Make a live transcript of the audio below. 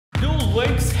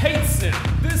Lynx hates him.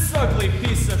 This ugly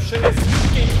piece of shit is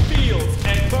nuking fields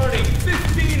and burning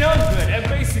 1500 and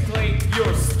basically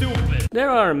you're stupid. There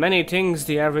are many things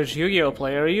the average Yu-Gi-Oh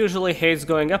player usually hates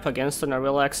going up against on a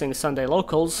relaxing Sunday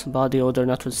locals, body odor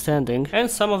notwithstanding,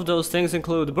 and some of those things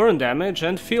include burn damage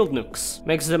and field nukes.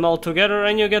 Mix them all together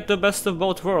and you get the best of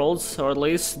both worlds, or at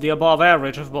least the above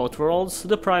average of both worlds,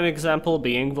 the prime example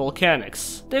being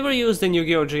Volcanics. They were used in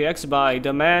Yu-Gi-Oh! GX by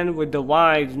the man with the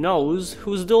wide nose,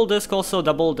 whose dual disc also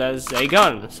doubled as a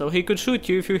gun, so he could shoot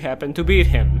you if you happened to beat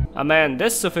him. A man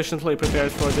this sufficiently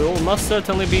prepared for a duel must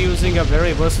certainly be using a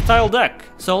very versatile deck.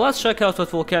 So let's check out what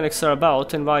Volcanics are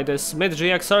about and why this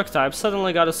mid-GX archetype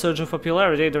suddenly got a surge of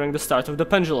popularity during the start of the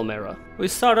Pendulum era. We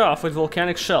start off with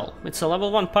Volcanic Shell. It's a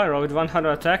level 1 pyro with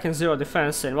 100 attack and 0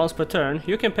 defense, and once per turn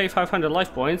you can pay 500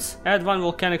 life points, add 1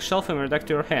 Volcanic Shell from your deck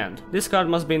to your hand. This card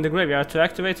must be in the graveyard to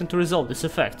activate and to resolve this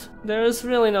effect. There is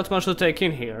really not much to take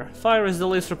in here. Fire is the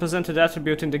least represented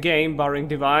attribute in the game, barring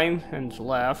Divine and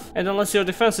Laugh, and unless your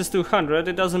defense is 200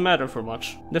 it doesn't matter for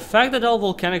much. The fact that all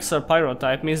Volcanics are pyro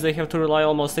type means they have to rely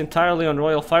almost entirely on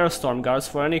Royal Firestorm guards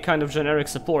for any kind of generic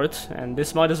support, and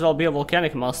this might as well be a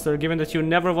Volcanic monster given that you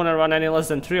never want to run any less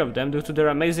than 3 of them due to their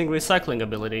amazing recycling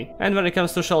ability. And when it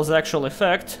comes to Shell's actual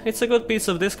effect, it's a good piece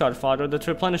of discard fodder that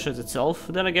replenishes itself.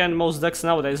 Then again, most decks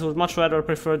nowadays would much rather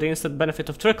prefer the instant benefit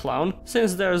of Trick Clown,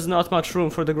 since there's not much room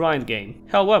for the grind game.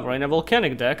 However, in a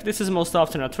Volcanic deck, this is most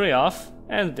often a 3-off,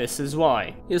 and this is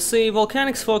why. You see,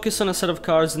 Volcanics focus on a set of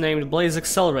cards named Blaze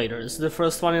Accelerators, the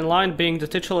first one in line being the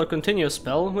titular continuous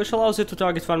spell, which allows you to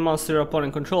target one monster your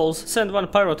opponent controls, send one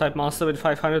pyro-type monster with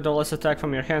 $500 attack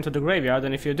from your hand to the graveyard,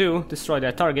 and if you do, destroy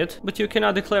that target, but you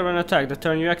cannot declare an attack the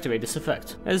turn you activate this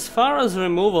effect. As far as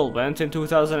removal went in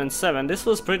 2007, this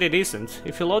was pretty decent.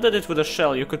 If you loaded it with a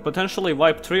shell, you could potentially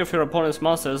wipe 3 of your opponent's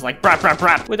monsters like brap brap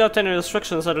brap without any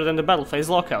restrictions other than the battle phase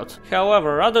lockout.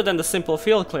 However, other than the simple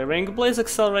field clearing, Blaze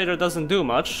Accelerator doesn't do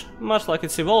much like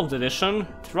its evolved edition,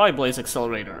 Tri-Blaze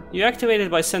Accelerator. You activate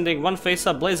it by sending one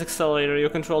face-up Blaze Accelerator you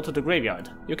control to the graveyard.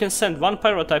 You can send one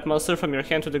Pyro-type monster from your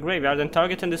hand to the graveyard and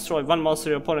target and destroy one monster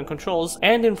your opponent controls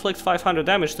and inflict 500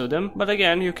 damage to them, but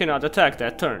again, you cannot attack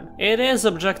that turn. It is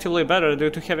objectively better due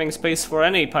to having space for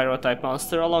any Pyro-type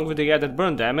monster along with the added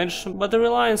burn damage, but the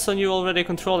reliance on you already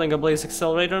controlling a Blaze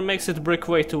Accelerator makes it brick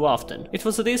way too often. It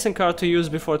was a decent card to use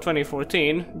before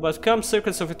 2014, but come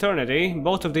Secrets of Eternity,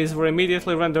 both of these were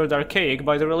immediately rendered archaic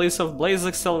by the release of Blaze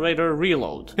Accelerator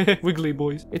Reload. Wiggly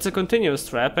boys. It's a continuous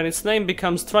trap, and its name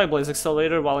becomes Tri-Blaze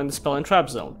Accelerator while in the spell and trap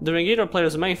zone. During either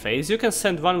player's main phase, you can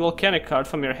send one Volcanic card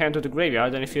from your hand to the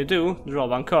graveyard, and if you do, draw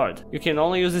one card. You can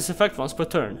only use this effect once per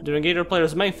turn. During either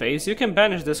player's main phase, you can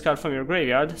banish this card from your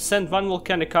graveyard, send one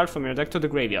Volcanic card from your deck to the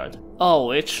graveyard.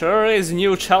 Oh, it sure is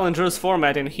new Challengers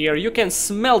format in here. You can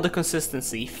smell the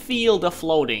consistency, feel the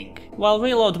floating. While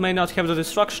Reload may not have the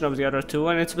destruction of the other two,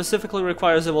 and it specifically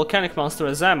requires a Volcanic monster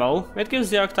as ammo, it gives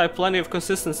the archetype plenty of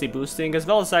consistency boosting as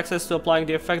well as access to applying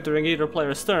the effect during either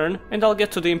player's turn, and I'll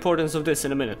get to the importance of this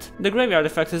in a minute. The graveyard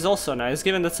effect is also nice,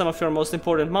 given that some of your most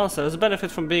important monsters benefit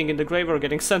from being in the grave or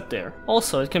getting sent there.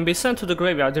 Also, it can be sent to the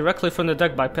graveyard directly from the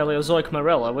deck by Paleozoic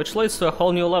Marella, which leads to a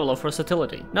whole new level of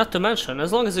versatility. Not to mention,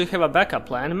 as long as you have a backup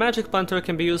plan, Magic Planter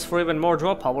can be used for even more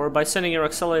draw power by sending your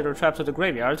Accelerator trap to the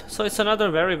graveyard, so it's another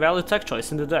very valid tech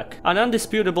choice in the deck. An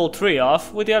undisputable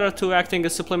 3-off, with the other two acting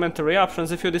as supplementary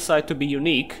options if you decide to be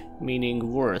unique,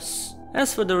 meaning worse.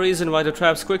 As for the reason why the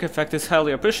trap's quick effect is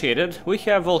highly appreciated, we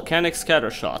have Volcanic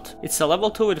Scattershot. It's a level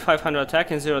 2 with 500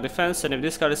 attack and 0 defense, and if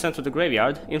this card is sent to the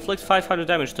graveyard, inflict 500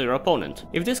 damage to your opponent.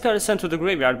 If this card is sent to the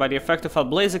graveyard by the effect of a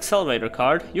Blaze Accelerator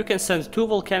card, you can send 2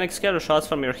 Volcanic Scattershots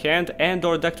from your hand and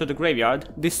or deck to the graveyard,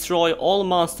 destroy all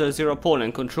monsters your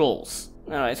opponent controls.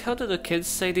 Alright, how do the kids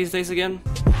say these days again?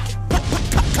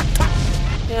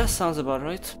 Yeah, sounds about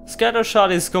right. Scattershot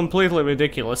is completely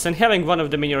ridiculous, and having one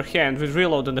of them in your hand with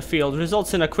reload on the field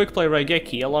results in a quick play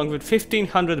Raigeki along with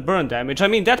 1500 burn damage. I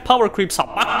mean, that power creeps up.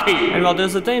 And while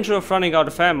there's a danger of running out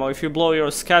of ammo if you blow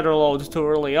your scatter load too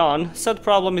early on, said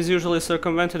problem is usually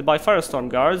circumvented by Firestorm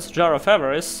guards, Jar of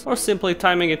Avarice, or simply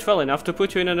timing it well enough to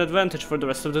put you in an advantage for the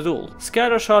rest of the duel.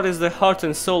 Scattershot is the heart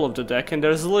and soul of the deck, and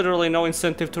there's literally no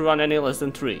incentive to run any less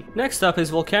than 3. Next up is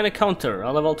Volcanic Counter,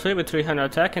 a level 3 with 300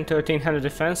 attack and 1300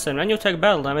 defense, defense, and when you take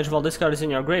battle damage while this card is in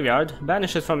your graveyard,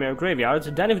 banish it from your graveyard,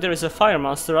 then if there is a fire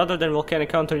monster other than Volcanic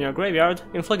counter in your graveyard,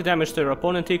 inflict damage to your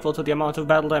opponent equal to the amount of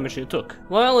battle damage you took.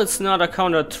 Well, it's not a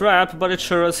counter trap, but it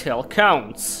sure as hell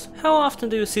counts. How often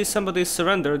do you see somebody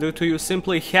surrender due to you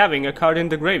simply having a card in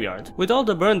the graveyard? With all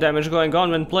the burn damage going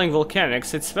on when playing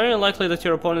Volcanics, it's very likely that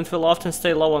your opponent will often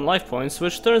stay low on life points,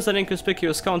 which turns an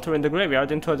inconspicuous counter in the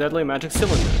graveyard into a deadly magic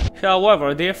cylinder.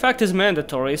 However, the effect is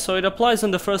mandatory, so it applies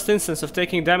on the first instance of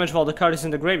taking damage while the card is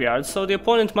in the graveyard, so the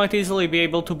opponent might easily be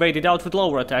able to bait it out with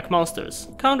lower attack monsters.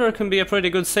 Counter can be a pretty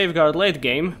good safeguard late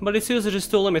game, but its usage is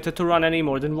too limited to run any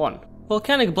more than one.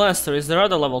 Volcanic Blaster is the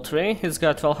Rata level 3, it's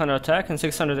got 1200 attack and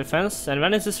 600 defense, and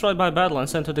when it's destroyed by battle and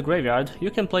sent to the graveyard, you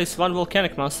can place one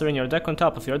Volcanic monster in your deck on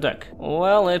top of your deck.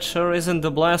 Well, it sure isn't the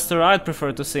blaster I'd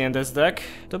prefer to see in this deck.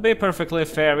 To be perfectly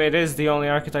fair, it is the only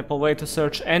archetypal way to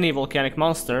search any Volcanic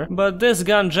monster, but this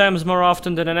gun jams more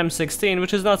often than an M16,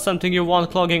 which is not something you want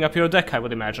clogging up your deck, I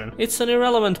would imagine. It's an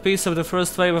irrelevant piece of the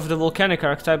first wave of the Volcanic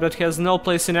archetype that has no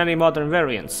place in any modern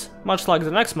variants. Much like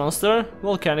the next monster,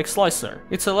 Volcanic Slicer.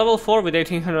 It's a level 4 with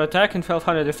 1800 attack and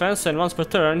 1200 defense, and once per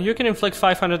turn, you can inflict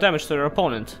 500 damage to your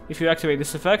opponent. If you activate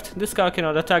this effect, this card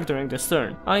cannot attack during this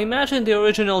turn. I imagine the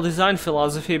original design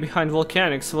philosophy behind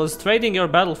Volcanics was trading your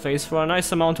battle phase for a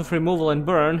nice amount of removal and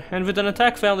burn, and with an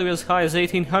attack value as high as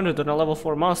 1800 on a level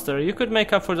 4 monster, you could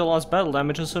make up for the lost battle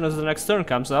damage as soon as the next turn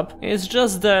comes up. It's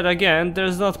just that, again,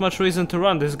 there's not much reason to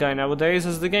run this guy nowadays,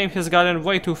 as the game has gotten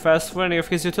way too fast for any of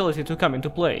his utility to come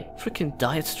into play. Freaking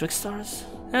Diet Trickstars.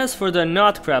 As for the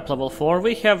not crap level 4,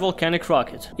 we have Volcanic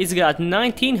Rocket. It's got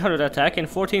 1900 attack and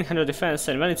 1400 defense,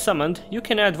 and when it's summoned, you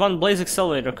can add one Blaze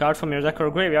Accelerator card from your deck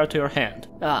or graveyard to your hand.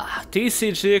 Ah,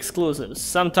 TCG exclusives.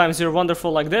 Sometimes you're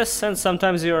wonderful like this, and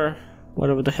sometimes you're...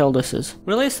 whatever the hell this is.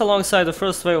 Released alongside the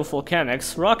first wave of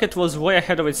Volcanics, Rocket was way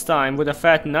ahead of its time with a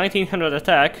fat 1900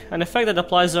 attack, an effect that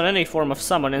applies on any form of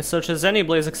summon and searches any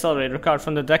Blaze Accelerator card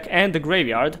from the deck and the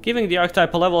graveyard, giving the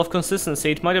archetype a level of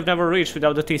consistency it might have never reached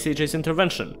without the TCG's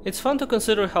intervention. It's fun to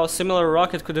consider how similar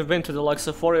Rocket could have been to the likes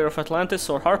of Warrior of Atlantis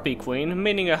or Harpy Queen,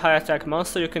 meaning a high attack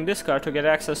monster you can discard to get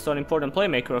access to an important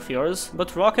playmaker of yours,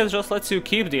 but Rocket just lets you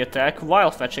keep the attack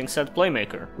while fetching said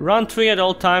playmaker. Run 3 at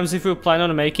all times if you plan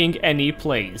on making any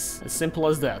plays. As simple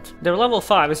as that. Their level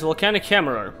 5 is Volcanic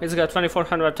Hammerer. It's got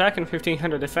 2400 attack and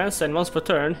 1500 defense, and once per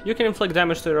turn, you can inflict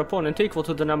damage to your opponent equal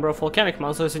to the number of Volcanic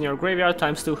monsters in your graveyard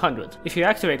times 200. If you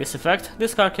activate this effect,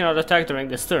 this card cannot attack during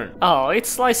this turn. Oh, it's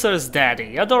Slicer's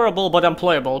daddy. Adorable but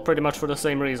unplayable, pretty much for the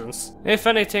same reasons. If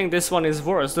anything, this one is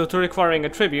worse due to requiring a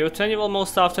tribute, and you will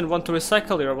most often want to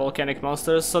recycle your Volcanic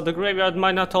monsters, so the graveyard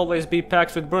might not always be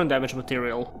packed with burn damage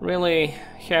material. Really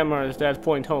hammered that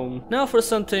point home. Now for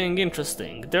something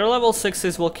interesting. Their level 6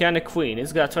 is Volcanic Queen.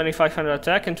 It's got 2500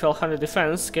 attack and 1200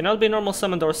 defense, cannot be normal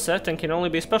summoned or set, and can only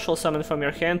be special summoned from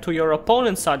your hand to your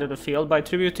opponent's side of the field by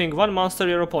tributing one monster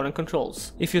your opponent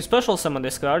controls. If you special summon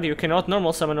this card, you cannot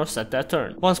normal summon or set that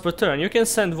turn. Once per turn, you can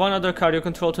send one other card you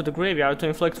control to the graveyard to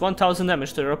inflict 1000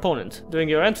 damage to your opponent. During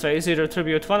your end phase, either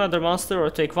tribute one other monster or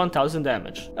take 1000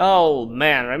 damage. Oh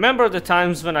man, remember the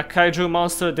times when a kaiju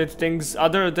monster did things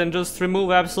other than just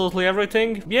remove absolutely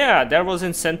everything? Yeah, there was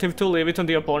incentive to leave it on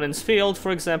the opponent's field.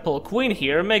 For example, Queen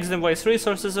here makes them waste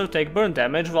resources or take burn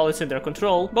damage while it's in their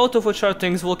control, both of which are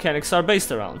things Volcanics are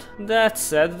based around. That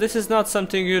said, this is not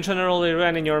something you generally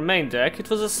ran in your main deck. It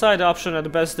was a side option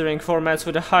at best during formats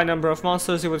with a high number of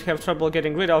monsters you would have trouble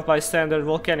getting rid of by standard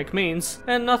Volcanic means,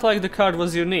 and not like the card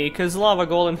was unique, as Lava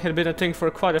Golem had been a thing for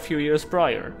quite a few years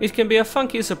prior. It can be a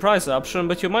funky surprise option,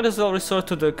 but you might as well resort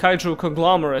to the Kaiju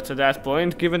Conglomerate at that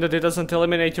point, given that it doesn't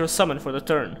eliminate your summon for the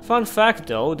turn. Fun fact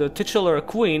though, the titular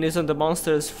Queen is on the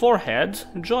monster's forehead,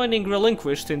 joining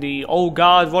Relinquished in the "oh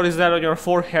god, what is that on your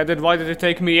forehead and why did it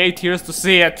take me 8 years to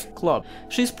see it" club.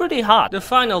 She's pretty hot. The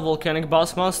final Volcanic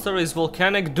boss monster is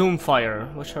Volcanic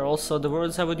Doomfire, which are also the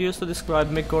words I would use to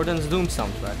describe Mick Gordon's Doom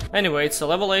soundtrack. Anyway, it's a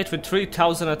level 8 with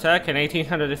 3000 attack and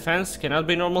 1800 defense, cannot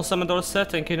be normal summoned or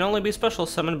set, and can only be special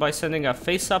summoned by sending a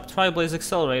face-up Tri-Blaze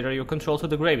Accelerator you control to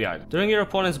the graveyard. During your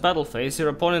opponent's battle phase, your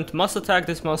opponent must attack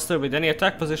this monster with any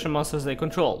attack position monsters they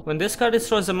control. When this card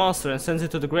destroys a monster and sends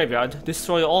it to the graveyard,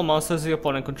 destroy all monsters the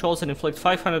opponent controls and inflict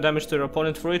 500 damage to your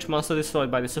opponent for each monster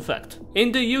destroyed by this effect.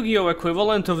 In the Yu-Gi-Oh!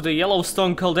 Equivalent of the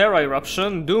Yellowstone Caldera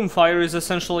eruption, Doomfire is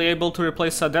essentially able to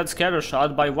replace a dead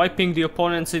scattershot by wiping the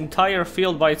opponent's entire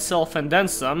field by itself and then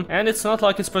some, and it's not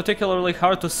like it's particularly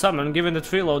hard to summon given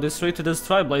that reload is treated as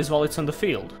Tri-Blaze while it's on the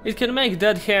field. It can make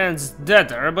dead hands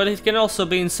deader, but it can also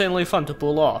be insanely fun to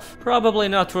pull off. Probably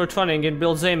not worth running in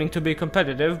builds aiming to be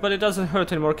competitive, but it doesn't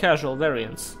hurt in more casual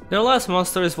variants. Their last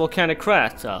monster is Volcanic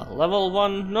Rata, level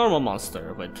 1 normal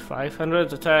monster with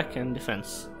 500 attack and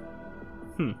defense.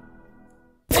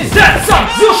 Is that some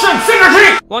Zushin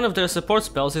synergy?! One of their support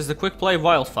spells is the quick play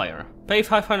Wildfire. Pay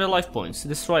 500 life points,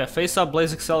 destroy a face-up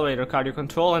Blaze Accelerator card you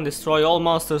control and destroy all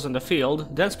monsters on the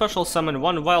field, then special summon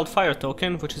one Wildfire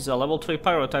token, which is a level 3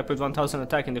 pyro type with 1000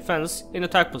 attack and defense, in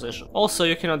attack position. Also,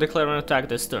 you cannot declare an attack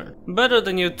this turn. Better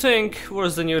than you'd think,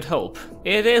 worse than you'd hope.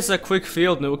 It is a quick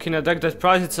field nuke in a deck that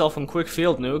prides itself on quick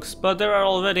field nukes, but there are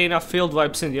already enough field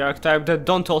wipes in the archetype that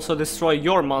don't also destroy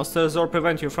your monsters or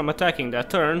prevent you from attacking that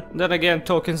turn. Then again,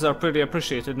 tokens are pretty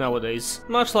appreciated nowadays.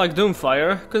 Much like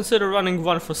Doomfire, consider running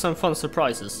one for some fun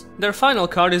surprises. Their final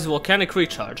card is Volcanic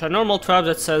Recharge, a normal trap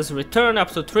that says return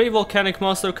up to 3 Volcanic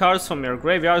monster cards from your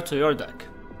graveyard to your deck.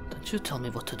 Don't you tell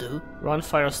me what to do. Run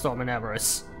Firestorm and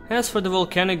Avarice. As for the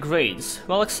Volcanic grades,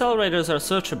 while accelerators are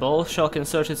searchable, Shell can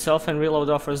search itself and Reload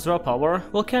offers draw power,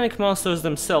 Volcanic monsters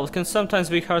themselves can sometimes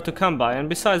be hard to come by, and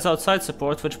besides outside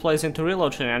support which plays into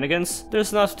Reload shenanigans,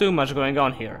 there's not too much going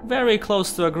on here. Very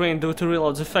close to agreeing due to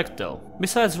Reload's effect though.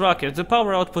 Besides Rocket, the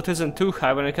power output isn't too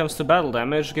high when it comes to battle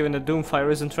damage, given that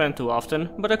Doomfire isn't ran too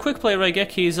often, but a quick play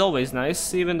Raigeki is always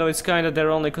nice, even though it's kinda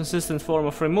their only consistent form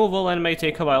of removal and may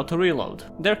take a while to reload.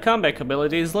 Their comeback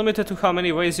ability is limited to how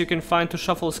many ways you can find to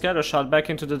shuffle Scattershot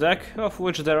back into the deck, of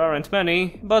which there aren't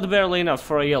many, but barely enough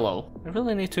for a yellow. I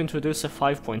really need to introduce a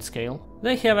 5-point scale.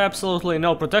 They have absolutely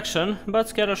no protection, but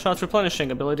Scattershot's replenishing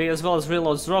ability as well as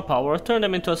Reload's draw power turn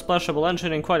them into a splashable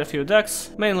engine in quite a few decks,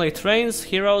 mainly Trains,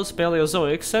 Heroes,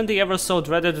 Paleozoics, and the ever so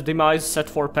dreaded Demise Set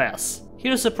 4 Pass.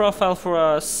 Here's a profile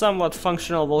for a somewhat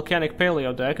functional Volcanic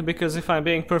Paleo deck, because if I'm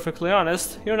being perfectly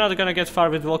honest, you're not gonna get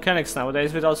far with Volcanics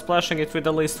nowadays without splashing it with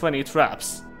at least 20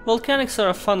 traps. Volcanics are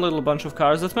a fun little bunch of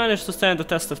cards that manage to stand the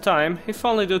test of time, if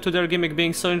only due to their gimmick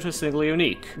being so interestingly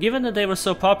unique. Given that they were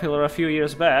so popular a few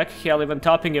years back, hell even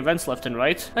topping events left and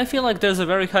right, I feel like there's a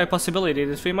very high possibility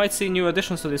that we might see new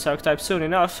additions to this archetype soon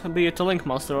enough, be it a Link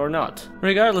monster or not.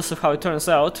 Regardless of how it turns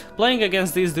out, playing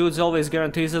against these dudes always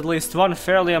guarantees at least one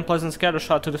fairly unpleasant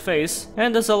Scattershot to the face,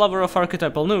 and as a lover of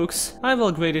archetypal nukes, I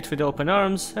will greet it with open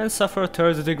arms and suffer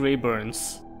third-degree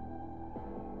burns.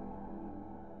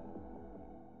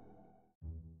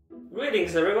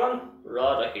 Greetings everyone,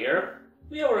 Rata here.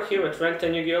 We over here at Ranked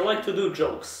and Yu-Gi-Oh! Like to do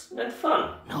jokes and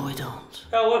fun. No, we don't.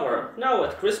 However, now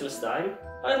at Christmas time,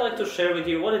 I'd like to share with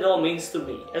you what it all means to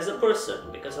me as a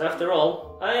person, because after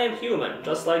all, I am human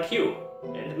just like you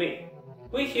and me.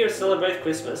 We here celebrate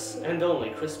Christmas and only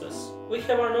Christmas. We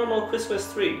have our normal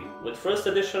Christmas tree, with first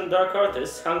edition Dark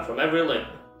Artists hung from every limb.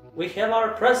 We have our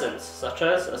presents, such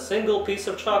as a single piece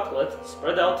of chocolate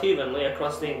spread out evenly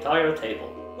across the entire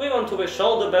table. We want to wish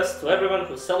all the best to everyone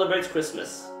who celebrates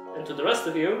Christmas. And to the rest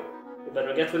of you, we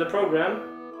better get with the program,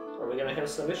 or we're gonna have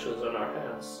some issues on our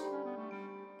hands.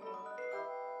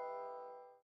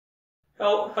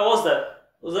 How was that?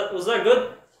 Was that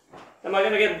good? Am I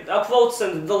gonna get upvotes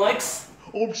and the likes?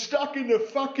 I'm stuck in the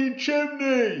fucking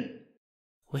chimney!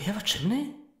 We have a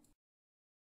chimney?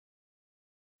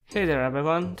 Hey there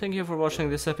everyone, thank you for watching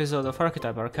this episode of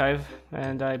Archetype Archive,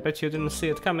 and I bet you didn't see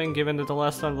it coming given that the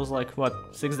last one was like, what,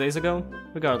 6 days ago?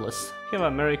 Regardless, have a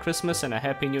Merry Christmas and a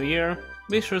Happy New Year.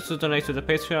 Be sure to donate to the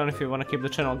Patreon if you want to keep the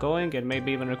channel going and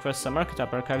maybe even request some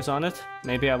Archetype Archives on it.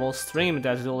 Maybe I will stream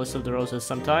that Duelist of the Roses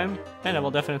sometime, and I will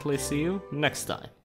definitely see you next time.